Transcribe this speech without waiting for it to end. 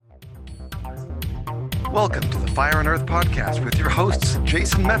Welcome to the Fire and Earth podcast with your hosts,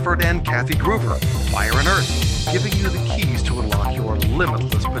 Jason Mefford and Kathy Groover. Fire and Earth, giving you the keys to unlock your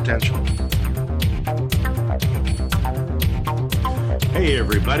limitless potential. Hey,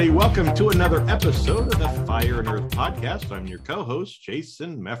 everybody. Welcome to another episode of the Fire and Earth podcast. I'm your co-host,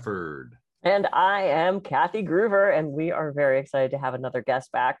 Jason Mefford. And I am Kathy Groover, and we are very excited to have another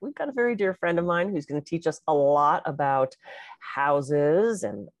guest back. We've got a very dear friend of mine who's going to teach us a lot about houses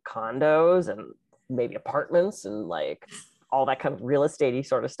and condos and maybe apartments and like all that kind of real estate-y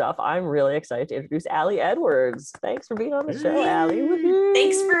sort of stuff. I'm really excited to introduce Allie Edwards. Thanks for being on the show, Allie. Woo-hoo.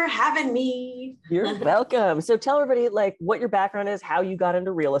 Thanks for having me. You're welcome. So tell everybody like what your background is, how you got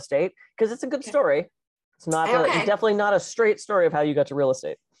into real estate, because it's a good story. It's not definitely not a straight story of how you got to real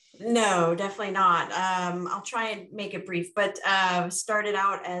estate. No, definitely not. I'll try and make it brief, but started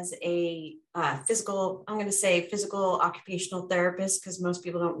out as a physical occupational therapist, because most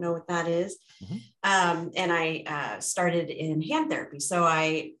people don't know what that is. Mm-hmm. And I started in hand therapy. So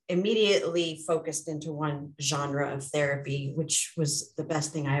I immediately focused into one genre of therapy, which was the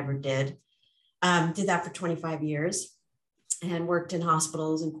best thing I ever did. Did that for 25 years and worked in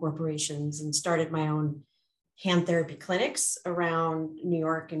hospitals and corporations and started my own hand therapy clinics around New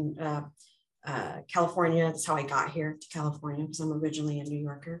York and California. That's how I got here to California, because I'm originally a New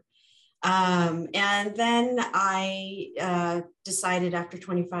Yorker. And then I decided after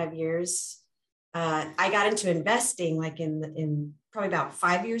 25 years, I got into investing like in probably about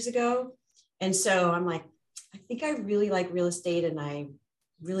 5 years ago. And so I'm like, I think I really like real estate and I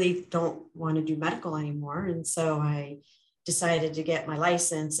really don't want to do medical anymore. And so I decided to get my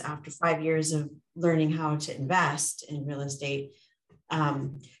license after 5 years of learning how to invest in real estate.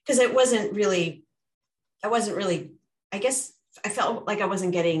 Because I guess I felt like I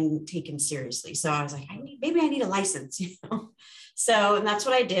wasn't getting taken seriously. So I was like, maybe I need a license, you know? So and that's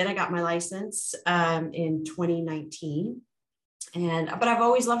what I did. I got my license in 2019. But I've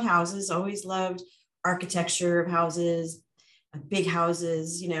always loved houses, always loved architecture of houses, big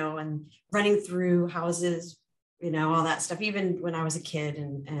houses, you know, and running through houses, you know, all that stuff, even when I was a kid.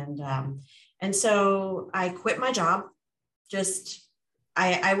 And so I quit my job.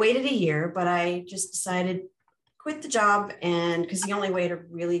 I waited a year, but I just decided quit the job. And because the only way to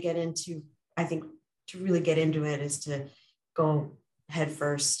really get into it is to go head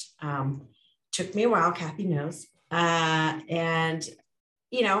first. Took me a while, Kathy knows. And,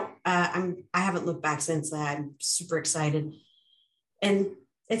 you know, I haven't looked back since that. I'm super excited. And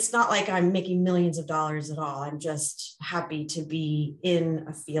it's not like I'm making millions of dollars at all. I'm just happy to be in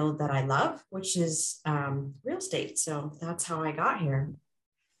a field that I love, which is real estate. So that's how I got here.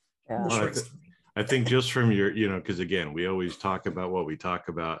 Yeah. Well, I think just from your, you know, because again, we always talk about what we talk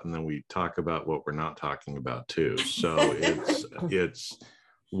about, and then we talk about what we're not talking about too. So it's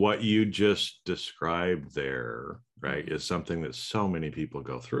what you just described there, right, is something that so many people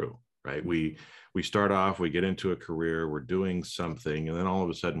go through, right? We start off, we get into a career, we're doing something, and then all of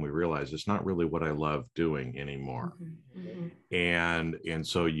a sudden we realize it's not really what I love doing anymore. Mm-hmm. And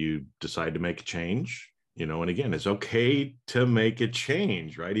so you decide to make a change, you know, and again, it's okay to make a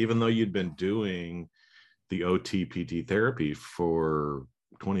change, right? Even though you'd been doing the OT-PT therapy for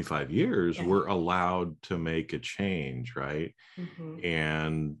 25 years, yeah, we're allowed to make a change, right? Mm-hmm.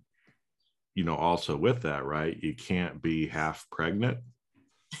 And, you know, also with that, right, you can't be half pregnant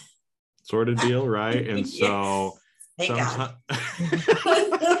sort of deal, right? And so sometimes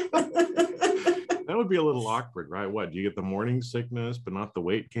that would be a little awkward, right? What, do you get the morning sickness but not the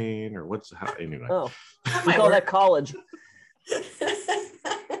weight gain, or what's how anyway? Oh, we call that college.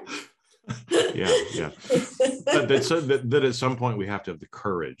 yeah but that at some point we have to have the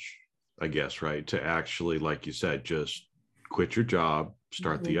courage, I guess, right, to actually, like you said, just quit your job,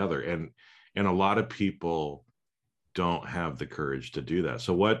 start mm-hmm. the other, and a lot of people don't have the courage to do that.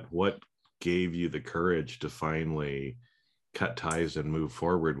 So what gave you the courage to finally cut ties and move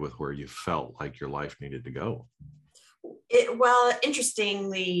forward with where you felt like your life needed to go? Well,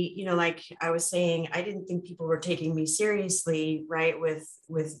 interestingly, you know, like I was saying, I didn't think people were taking me seriously, right,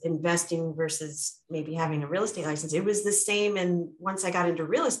 with investing versus maybe having a real estate license. It was the same. And once I got into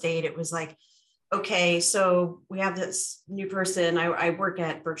real estate, it was like, okay, so we have this new person. I work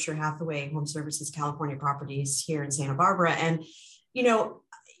at Berkshire Hathaway Home Services, California Properties here in Santa Barbara. And, you know,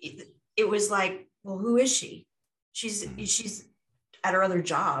 it was like, well, who is she? She's at her other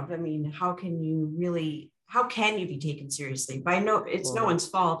job. I mean, how can you be taken seriously? It's no one's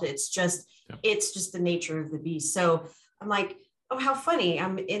fault. It's just the nature of the beast. So I'm like, oh, how funny.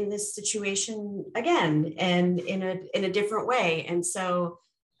 I'm in this situation again and in a different way. And so,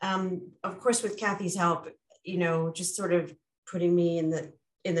 of course, with Kathy's help, you know, just sort of putting me in the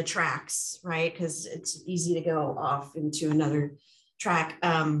in the tracks, right? Because it's easy to go off into another track.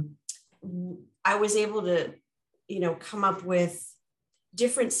 I was able to, come up with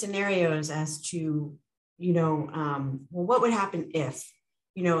different scenarios as to, well, what would happen if,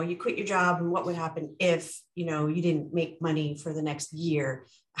 you quit your job, and what would happen if, you didn't make money for the next year?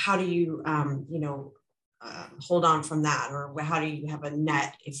 How do you, hold on from that? Or how do you have a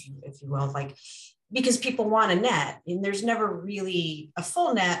net, if you will, like, because people want a net, and there's never really a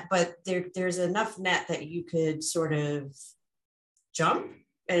full net, but there's enough net that you could sort of jump,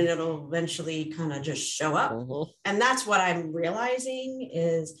 and it'll eventually kind of just show up. And that's what I'm realizing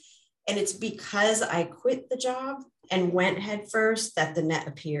is, and it's because I quit the job and went head first that the net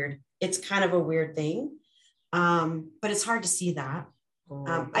appeared. It's kind of a weird thing, but it's hard to see that.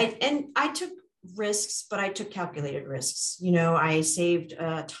 I took risks, but I took calculated risks. I saved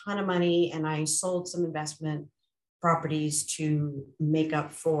a ton of money, and I sold some investment properties to make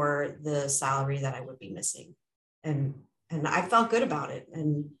up for the salary that I would be missing. And I felt good about it.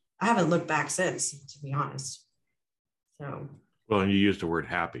 And I haven't looked back since, to be honest. So. Well, and you used the word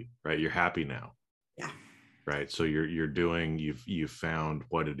happy, right? You're happy now. Yeah. Right. So you've found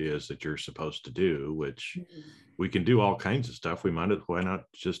what it is that you're supposed to do, which we can do all kinds of stuff. Why not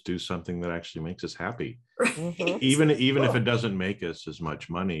just do something that actually makes us happy? Right. Even if it doesn't make us as much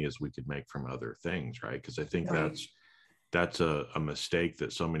money as we could make from other things, right? Because I think that's a mistake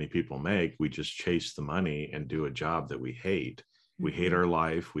that so many people make. We just chase the money and do a job that we hate. We hate our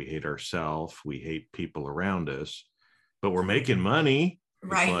life, we hate ourselves, we hate people around us, but we're making money.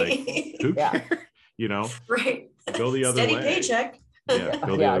 Right. Like, who cares? Right. Go the other Steady way. Paycheck.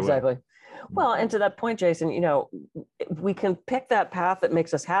 Yeah, exactly. Well, and to that point, Jason, we can pick that path that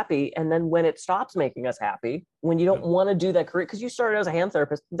makes us happy. And then when it stops making us happy, when you don't want to do that career, because you started as a hand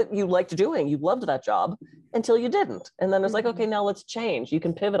therapist that you liked doing, you loved that job until you didn't. And then it's like, okay, now let's change. You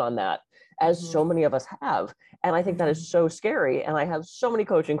can pivot on that, as so many of us have. And I think that is so scary. And I have so many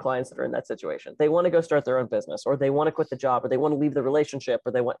coaching clients that are in that situation. They want to go start their own business, or they want to quit the job, or they want to leave the relationship,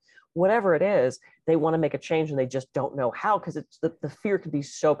 or they want whatever it is, they want to make a change and they just don't know how, because it's the fear can be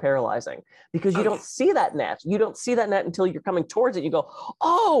so paralyzing, because you don't see that net. You don't see that net until you're coming towards it. You go,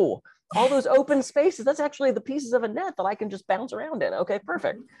 oh, all those open spaces, that's actually the pieces of a net that I can just bounce around in. Okay,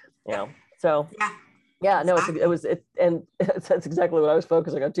 perfect. So yeah, no, and that's exactly what I was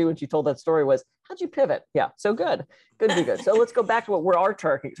focusing on too when she told that story was, how'd you pivot? Yeah, so good. So let's go back to what we're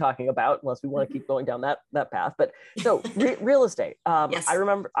talking about, unless we want to keep going down that path. But so real estate. Yes. I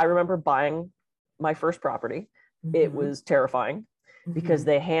remember buying my first property. It was terrifying because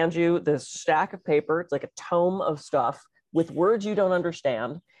they hand you this stack of paper. It's like a tome of stuff with words you don't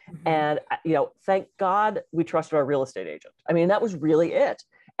understand. And, thank God we trusted our real estate agent. I mean, that was really it.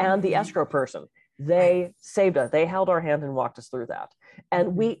 And the escrow person. They saved us. They held our hand and walked us through that.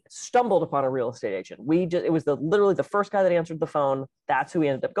 And we stumbled upon a real estate agent. It was literally the first guy that answered the phone. That's who we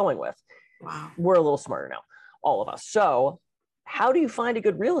ended up going with. Wow. We're a little smarter now, all of us. So how do you find a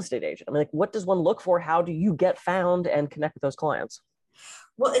good real estate agent? I mean, what does one look for? How do you get found and connect with those clients?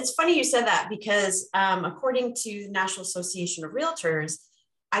 Well, it's funny you said that, because according to the National Association of Realtors,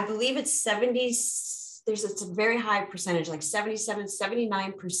 I believe it's it's a very high percentage, like 77,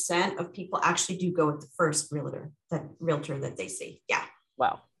 79% of people actually do go with the first realtor that they see. Yeah.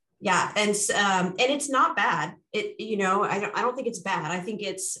 Wow. Yeah. And it's not bad. I don't think it's bad. I think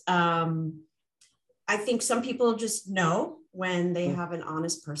I think some people just know when they have an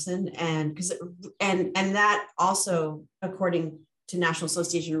honest person, and that also, according to National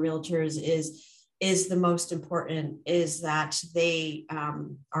Association of Realtors, is the most important, is that they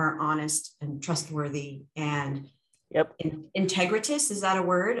are honest and trustworthy and integritous. Is that a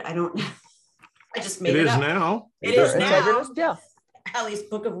word? I don't know. I just made it up. Now. It is now. Yeah. Allie's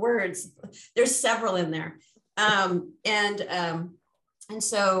book of words. There's several in there. And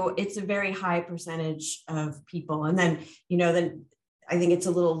so it's a very high percentage of people. And then, then I think it's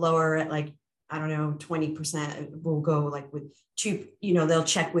a little lower at, like, I don't know, 20% will go like with two, they'll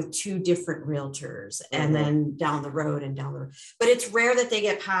check with two different realtors and then down the road. But it's rare that they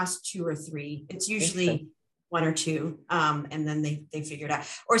get past 2 or 3. It's usually 1 or 2. And then they figure it out.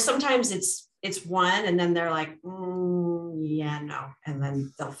 Or sometimes it's 1 and then they're like, yeah, no. And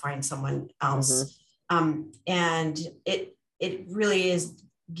then they'll find someone else. And it really is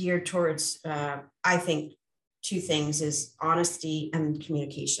geared towards, I think, 2 things is honesty and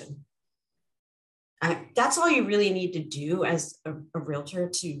communication. That's all you really need to do as a realtor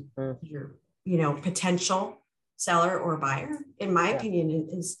to your, potential seller or buyer, in my opinion,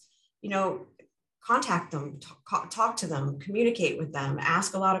 is, contact them, talk to them, communicate with them,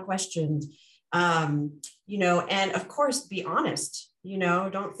 ask a lot of questions, You know, and of course, be honest, you know,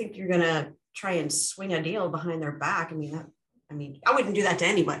 don't think you're going to try and swing a deal behind their back. I mean, I wouldn't do that to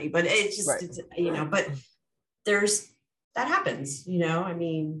anybody, but it's just, Right. it's, you know, but that happens, you know, I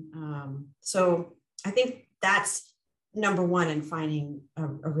mean, so I think that's number one in finding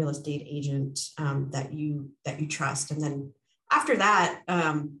a real estate agent that you trust. And then after that,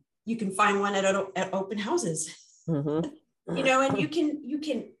 you can find one at open houses, Mm-hmm. you know, and you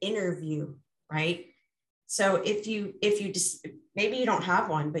can interview, right? So if you just, maybe you don't have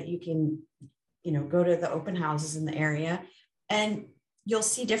one, but you can, you know, go to the open houses in the area and you'll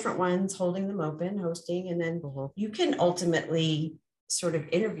see different ones holding them open, hosting, and then you can ultimately sort of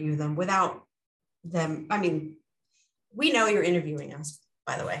interview them without them. I mean, we know you're interviewing us,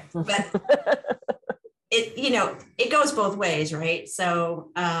 by the way, but it goes both ways, right?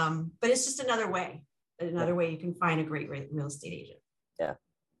 So, but it's just another way you can find a great real estate agent.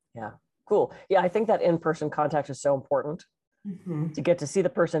 Yeah. Cool. Yeah. I think that in-person contact is so important to get to see the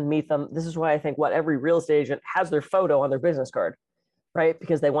person, meet them. This is why I think every real estate agent has their photo on their business card, right?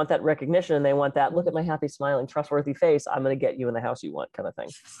 Because they want that recognition and they want that, look at my happy, smiling, trustworthy face. I'm going to get you in the house you want kind of thing.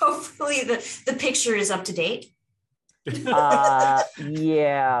 Hopefully the picture is up to date. Yeah.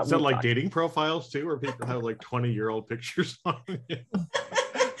 Is that like dating profiles too, where people have like 20-year-old pictures on it?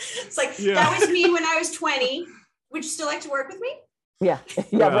 It's like, that was me when I was 20. Would you still like to work with me? Yeah.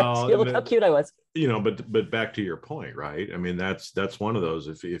 Well, right. Look how cute I was. You know, but back to your point, right? I mean, that's one of those,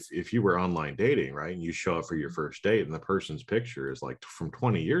 if you were online dating, right, and you show up for your first date and the person's picture is like from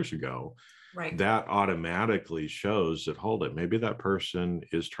 20 years ago, right, that automatically shows that, hold it, maybe that person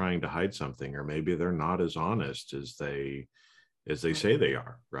is trying to hide something, or maybe they're not as honest as they say they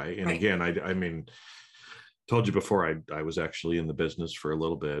are, right? And again, I mean, told you before, I was actually in the business for a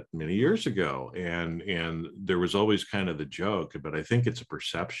little bit many years ago, and there was always kind of the joke, but I think it's a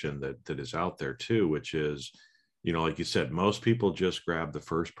perception that is out there too, which is, you know, like you said, most people just grab the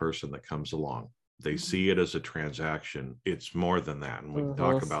first person that comes along. They see it as a transaction. It's more than that, and we can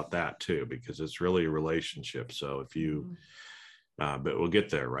talk about that too, because it's really a relationship. So if you but we'll get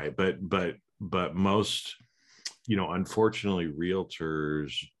there, right? But most, you know, unfortunately,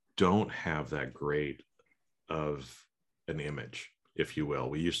 realtors don't have that great of an image, if you will.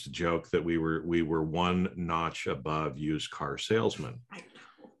 We used to joke that we were one notch above used car salesmen,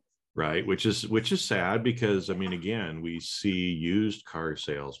 right? Which is sad, because I mean, again, we see used car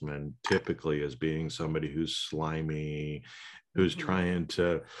salesmen typically as being somebody who's slimy, who's trying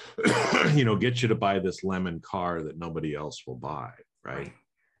to, you know, get you to buy this lemon car that nobody else will buy, right?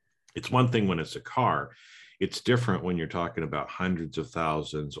 It's one thing when it's a car. It's different when you're talking about hundreds of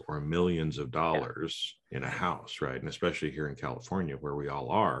thousands or millions of dollars in a house, right? And especially here in California, where we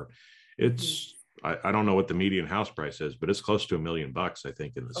all are, it's, I don't know what the median house price is, but it's close to $1 million, I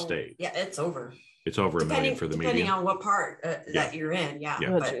think, in the state. Yeah, it's over. It's over $1 million for the median. Depending on what part that you're in. Yeah.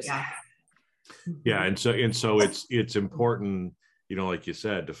 But, yeah. And so it's important, you know, like you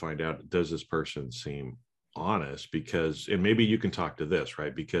said, to find out, does this person seem honest? Because, and maybe you can talk to this,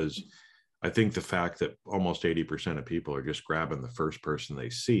 right? Because I think the fact that almost 80% of people are just grabbing the first person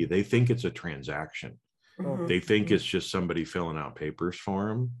they see, they think it's a transaction. They think it's just somebody filling out papers for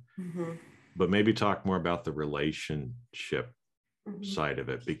them. But maybe talk more about the relationship side of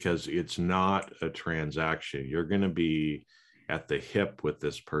it, because it's not a transaction. You're going to be at the hip with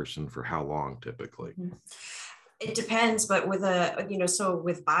this person for how long typically? It depends, but with so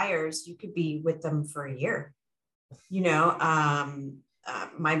with buyers, you could be with them for a year. You know, I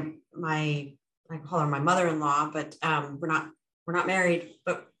call her my mother-in-law, but we're not married,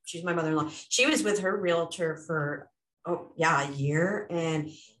 but she's my mother-in-law. She was with her realtor for a year,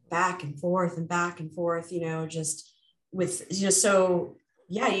 and back and forth, you know, just with, you know, so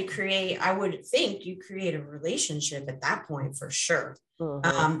yeah, I would think you create a relationship at that point for sure.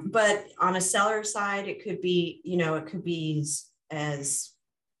 But on a seller side, it could be, you know, as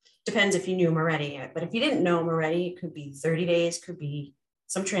depends if you knew them already. But if you didn't know them already, it could be 30 days, could be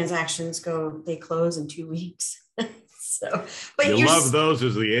some transactions they close in 2 weeks. So, but you love those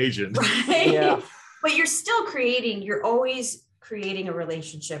as the agent. Right? Yeah. But you're always creating a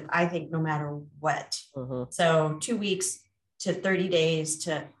relationship, I think, no matter what. So 2 weeks to 30 days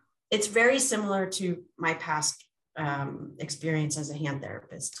it's very similar to my past experience as a hand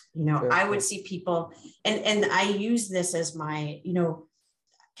therapist. You know, I would see people, and I use this as my, you know,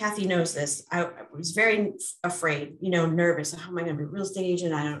 Kathy knows this. I was very afraid, you know, nervous. How am I going to be a real estate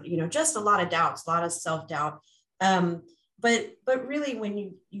agent? I don't, you know, just a lot of doubts, a lot of self-doubt. But really, when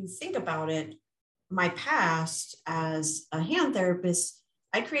you think about it, my past as a hand therapist,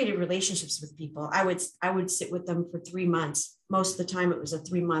 I created relationships with people. I would sit with them for 3 months. Most of the time it was a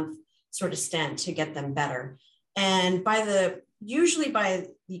 3-month sort of stint to get them better. And usually by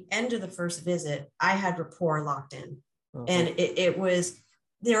the end of the first visit, I had rapport locked in. And it was,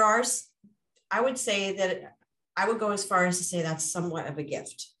 I would say that I would go as far as to say that's somewhat of a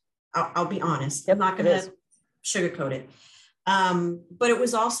gift. I'll be honest. Yep, I'm not going to sugarcoat it. But it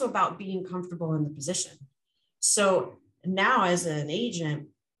was also about being comfortable in the position. So now as an agent,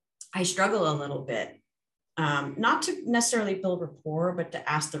 I struggle a little bit, not to necessarily build rapport, but to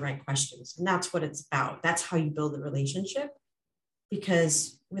ask the right questions. And that's what it's about. That's how you build a relationship,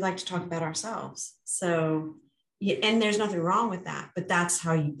 because we like to talk about ourselves. So, and there's nothing wrong with that, but that's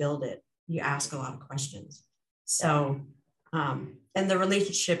how you build it. You ask a lot of questions. So, and the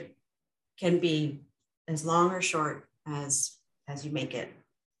relationship can be as long or short as you make it.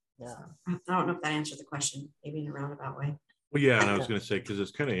 Yeah. I don't know if that answered the question, maybe in a roundabout way. Well, yeah, and I was going to say, because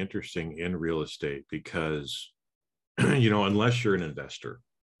it's kind of interesting in real estate, because unless you're an investor,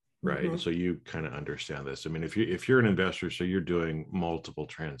 right? So you kind of understand this. I mean, if you're an investor, so you're doing multiple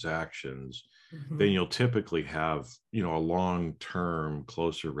transactions, then you'll typically have a long-term,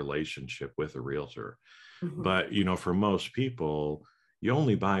 closer relationship with a realtor. But for most people, you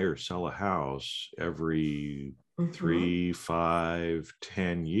only buy or sell a house every 3, 5,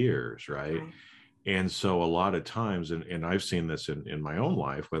 10 years, right? And so a lot of times, and I've seen this in my own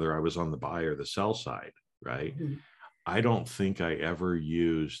life, whether I was on the buy or the sell side, right? I don't think I ever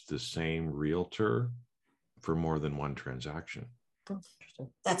used the same realtor for more than one transaction.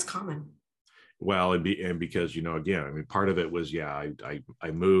 That's common. Well, and because, again, I mean, part of it was, I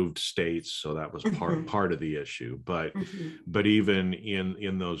moved states, so that was part of the issue. But even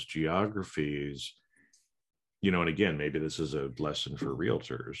in those geographies, and again, maybe this is a lesson for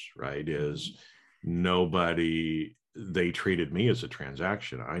realtors, right? Is they treated me as a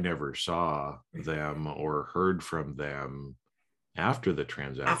transaction. I never saw them or heard from them after the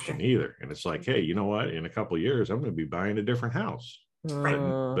transaction either. And it's like, hey, you know what? In a couple of years, I'm going to be buying a different house.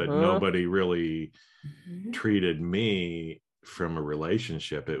 But nobody really treated me from a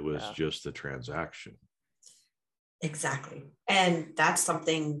relationship. It was just the transaction. Exactly. And that's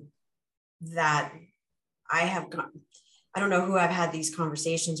something that I don't know who I've had these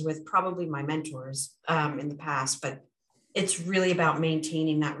conversations with, probably my mentors in the past, but it's really about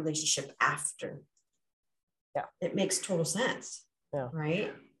maintaining that relationship after. Yeah. It makes total sense. Yeah.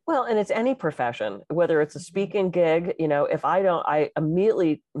 Right. Well, and it's any profession, whether it's a speaking gig, if I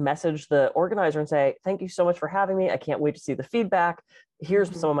immediately message the organizer and say, thank you so much for having me. I can't wait to see the feedback.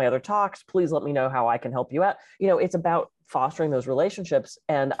 Here's some of my other talks. Please let me know how I can help you out. It's about fostering those relationships.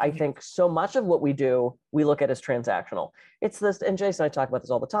 And I think so much of what we do, we look at as transactional. It's this, and Jason and I talk about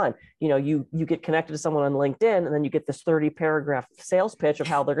this all the time. You get connected to someone on LinkedIn, and then you get this 30-paragraph sales pitch of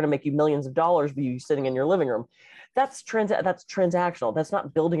how they're going to make you millions of dollars with you sitting in your living room. That's transactional. That's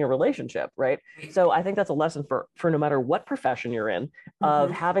not building a relationship, right? So I think that's a lesson for no matter what profession you're in,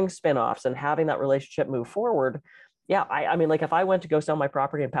 of having spinoffs and having that relationship move forward. Yeah, I mean, like if I went to go sell my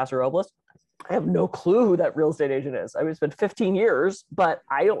property in Paso Robles, I have no clue who that real estate agent is. I mean, it's been 15 years, but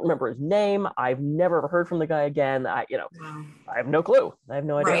I don't remember his name. I've never ever heard from the guy again. I have no clue. I have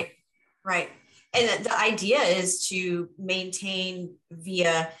no idea. Right. And the idea is to maintain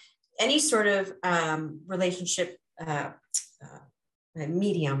via any sort of relationship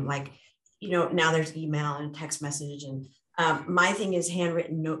medium, like, now there's email and text message. And my thing is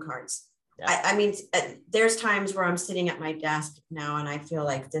handwritten note cards. Yeah. I mean, there's times where I'm sitting at my desk now and I feel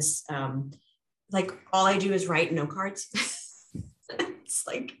like this, like all I do is write note cards. It's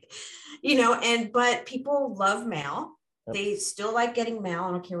like, but people love mail. Yep. They still like getting mail.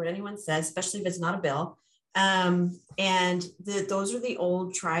 I don't care what anyone says, especially if it's not a bill. And those are the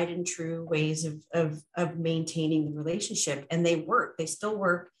old tried and true ways of maintaining the relationship, and they work. They still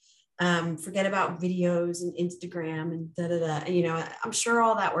work. Forget about videos and Instagram and I'm sure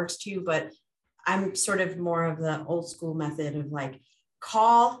all that works too, but I'm sort of more of the old school method of like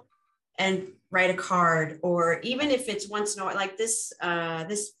call and write a card, or even if it's once in a while, like this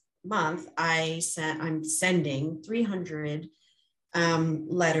month I'm sending 300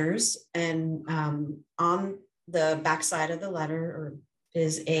 letters, and on the backside of the letter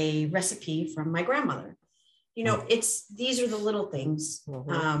is a recipe from my grandmother. These are the little things.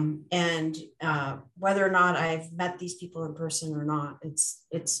 And whether or not I've met these people in person or not,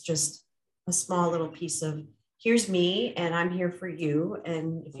 it's just a small little piece of, here's me and I'm here for you.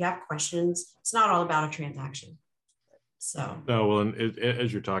 And if you have questions, it's not all about a transaction. So. No, well, and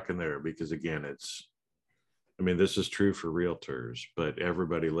as you're talking there, because again, this is true for realtors, but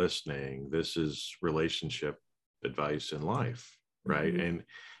everybody listening, this is relationship advice in life, right? And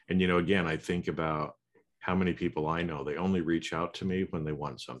again, I think about how many people I know, they only reach out to me when they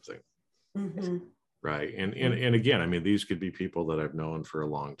want something, Mhm. right? And again, I mean, these could be people that I've known for a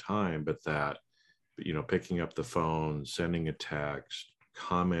long time, but that, picking up the phone, sending a text,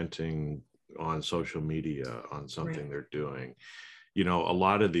 commenting on social media on something they're doing, a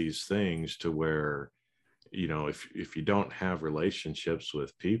lot of these things, to where, if you don't have relationships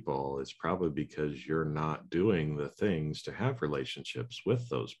with people, it's probably because you're not doing the things to have relationships with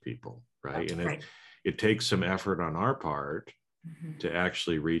those people, right? And it takes some effort on our part to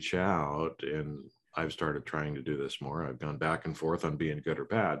actually reach out. And I've started trying to do this more. I've gone back and forth on being good or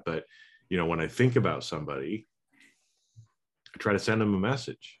bad, but when I think about somebody, I try to send them a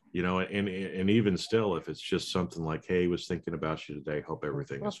message, and even still, if it's just something like, hey, was thinking about you today, hope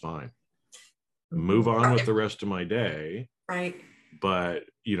everything is fine, move on with the rest of my day. Right. But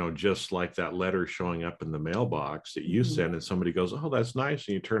just like that letter showing up in the mailbox that you send, and somebody goes, oh, that's nice,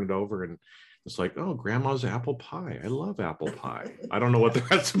 and you turn it over, and it's like, oh, grandma's apple pie. I love apple pie. I don't know what the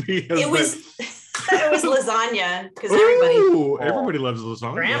recipe is. It was lasagna, because everybody loves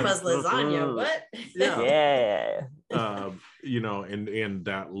lasagna. Grandma's lasagna. What? Yeah. And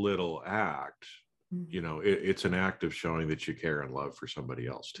that little act, it's an act of showing that you care and love for somebody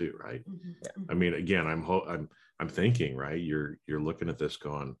else too, right? I mean, again, I'm thinking, right? You're looking at this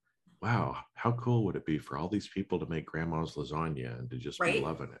going, wow, how cool would it be for all these people to make grandma's lasagna and to just be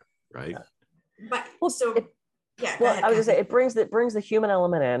loving it, right? But I was gonna say, it brings the human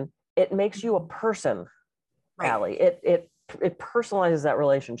element in. It makes you a person, Allie. It personalizes that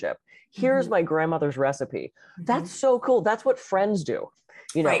relationship. Here's my grandmother's recipe. That's so cool. That's what friends do.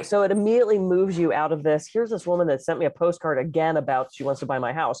 So it immediately moves you out of this. Here's this woman that sent me a postcard again about she wants to buy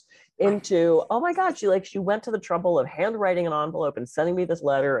my house, into, oh my God, she went to the trouble of handwriting an envelope and sending me this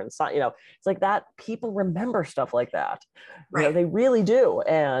letter, and it's like that. People remember stuff like that. They really do.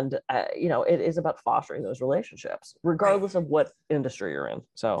 And it is about fostering those relationships, regardless of what industry you're in.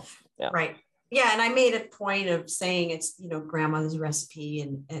 So yeah, and I made a point of saying it's grandmother's recipe,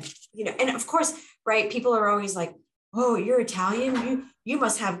 and of course, people are always like, oh, you're Italian, you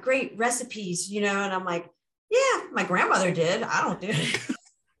must have great recipes, and I'm like, yeah, my grandmother did. I don't do it.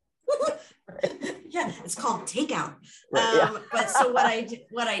 Yeah, it's called takeout. But so what I did,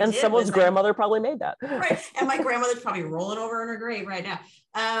 and someone's grandmother probably made that. And my grandmother's probably rolling over in her grave right now.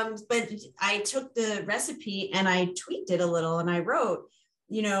 But I took the recipe and I tweaked it a little, and I wrote,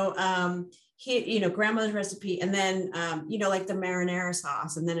 grandmother's recipe, and then like the marinara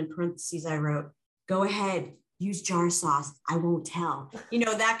sauce, and then in parentheses I wrote, go ahead, use jar sauce, I won't tell,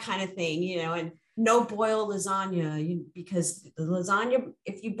 that kind of thing, and no boil lasagna, because the lasagna,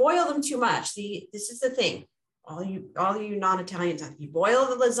 if you boil them too much, this is the thing, all you non-Italians, if you boil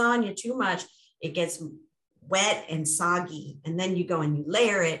the lasagna too much, it gets wet and soggy, and then you go and you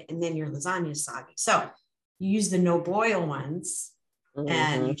layer it, and then your lasagna is soggy. So you use the no boil ones,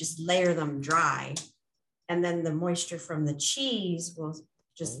 and you just layer them dry, and then the moisture from the cheese will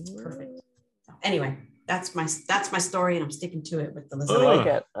just perfect. So anyway, that's my story, and I'm sticking to it with the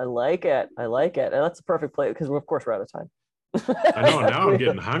lasagna. I like it. And that's a perfect play, because of course we're out of time. I know, now I'm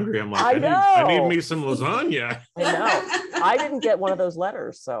getting hungry. I'm like, I need me some lasagna. I know. I didn't get one of those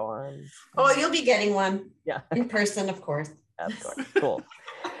letters, so you'll be getting one. Yeah, in person, of course. Cool.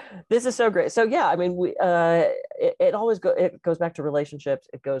 This is so great. So yeah, I mean, it always goes back to relationships.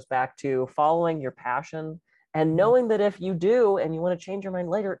 It goes back to following your passion, and knowing that if you do and you want to change your mind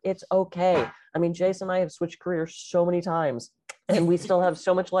later, it's okay. I mean, Jason and I have switched careers so many times, and we still have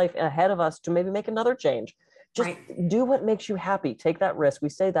so much life ahead of us to maybe make another change. Just do what makes you happy. Take that risk. We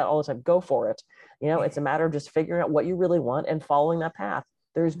say that all the time. Go for it. It's a matter of just figuring out what you really want and following that path.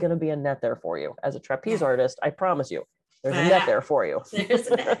 There's going to be a net there for you. As a trapeze artist, I promise you, there's a net there for you. There's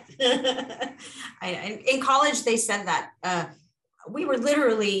a net. In college, they said that. We were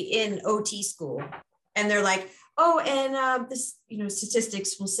literally in OT school, and they're like, oh, and this,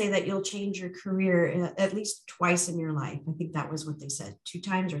 statistics will say that you'll change your career at least twice in your life. I think that was what they said, 2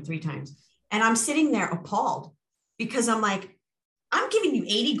 times or 3 times. And I'm sitting there appalled, because I'm like, I'm giving you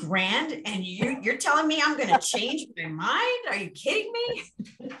 80 grand and you're telling me I'm going to change my mind? Are you kidding me?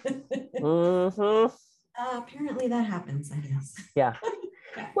 Apparently that happens, I guess. Yeah.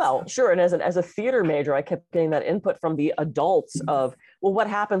 Well, sure. And as a theater major, I kept getting that input from the adults of, well, what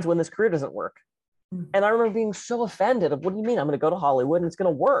happens when this career doesn't work? And I remember being so offended of, what do you mean I'm going to go to Hollywood and it's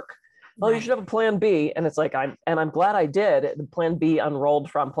going to work? Well, you should have a plan B. And it's like, I'm glad I did. The plan B unrolled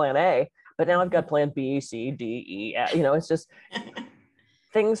from plan A, but now I've got plan B, C, D, E, it's just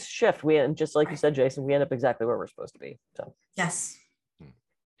things shift. And just like you said, Jason, we end up exactly where we're supposed to be. So yes.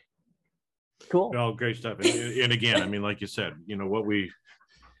 Cool. Oh, great stuff. And again, I mean, like you said, what we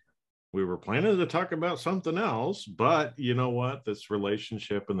we were planning to talk about something else, but you know what? This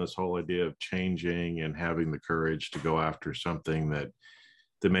relationship and this whole idea of changing and having the courage to go after something that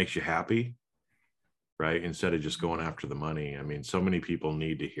makes you happy, right? Instead of just going after the money. I mean, so many people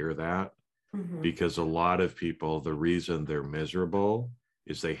need to hear that, because a lot of people, the reason they're miserable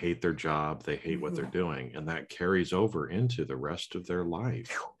is they hate their job, they hate what they're doing, and that carries over into the rest of their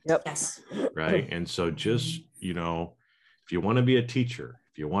life. Yep. Yes. Right. And so just, you know, if you want to be a teacher,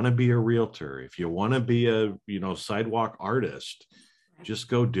 if you want to be a realtor, if you want to be a, you know, sidewalk artist, just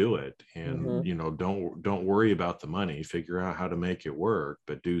go do it. And, you know, don't worry about the money, figure out how to make it work,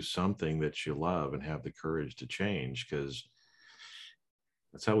 but do something that you love and have the courage to change, because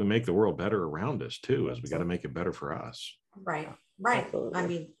that's how we make the world better around us too, is we got to make it better for us. Right. Absolutely. I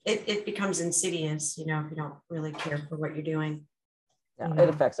mean, it becomes insidious, you know, if you don't really care for what you're doing. Yeah, it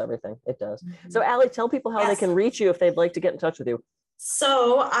affects everything. It does. So Allie, tell people how they can reach you if they'd like to get in touch with you.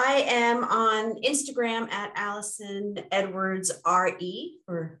 So I am on Instagram at Allison Edwards RE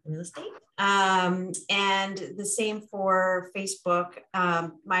for real estate. And the same for Facebook.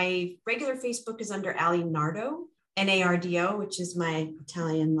 My regular Facebook is under Allie Nardo, Nardo, which is my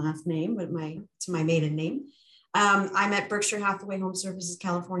Italian last name, but it's my maiden name. I'm at Berkshire Hathaway Home Services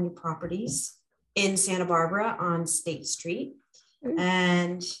California Properties in Santa Barbara on State Street.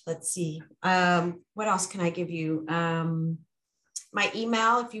 And let's see, what else can I give you? My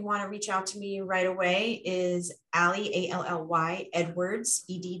email, if you want to reach out to me right away, is Allie,Ally, Edwards,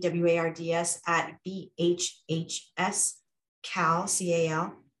 EDWARDS at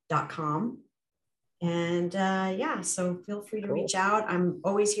BHHScal.com. And yeah, so feel free to reach out. I'm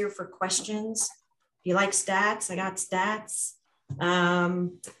always here for questions. If you like stats, I got stats.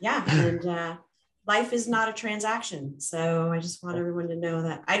 Yeah, and life is not a transaction. So I just want everyone to know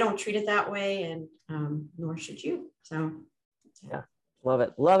that I don't treat it that way, and nor should you. So yeah, love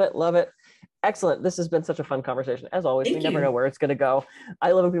it, love it, love it. Excellent. This has been such a fun conversation. As always, we never know where it's going to go.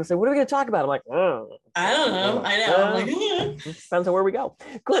 I love when people say, what are we going to talk about? I'm like, oh, I don't know. I know. I'm like, depends on where we go.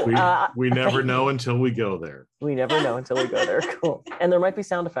 Cool. We never know until we go there. We never know until we go there. Cool. And there might be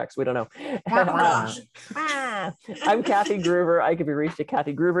sound effects. We don't know. I'm Kathy Groover. I can be reached at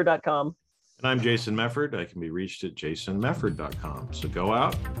KathyGroover.com. And I'm Jason Mefford. I can be reached at JasonMefford.com. So go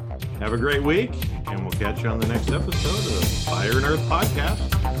out, have a great week, and we'll catch you on the next episode of the Fire and Earth Podcast.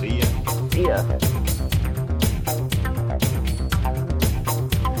 See ya. See ya.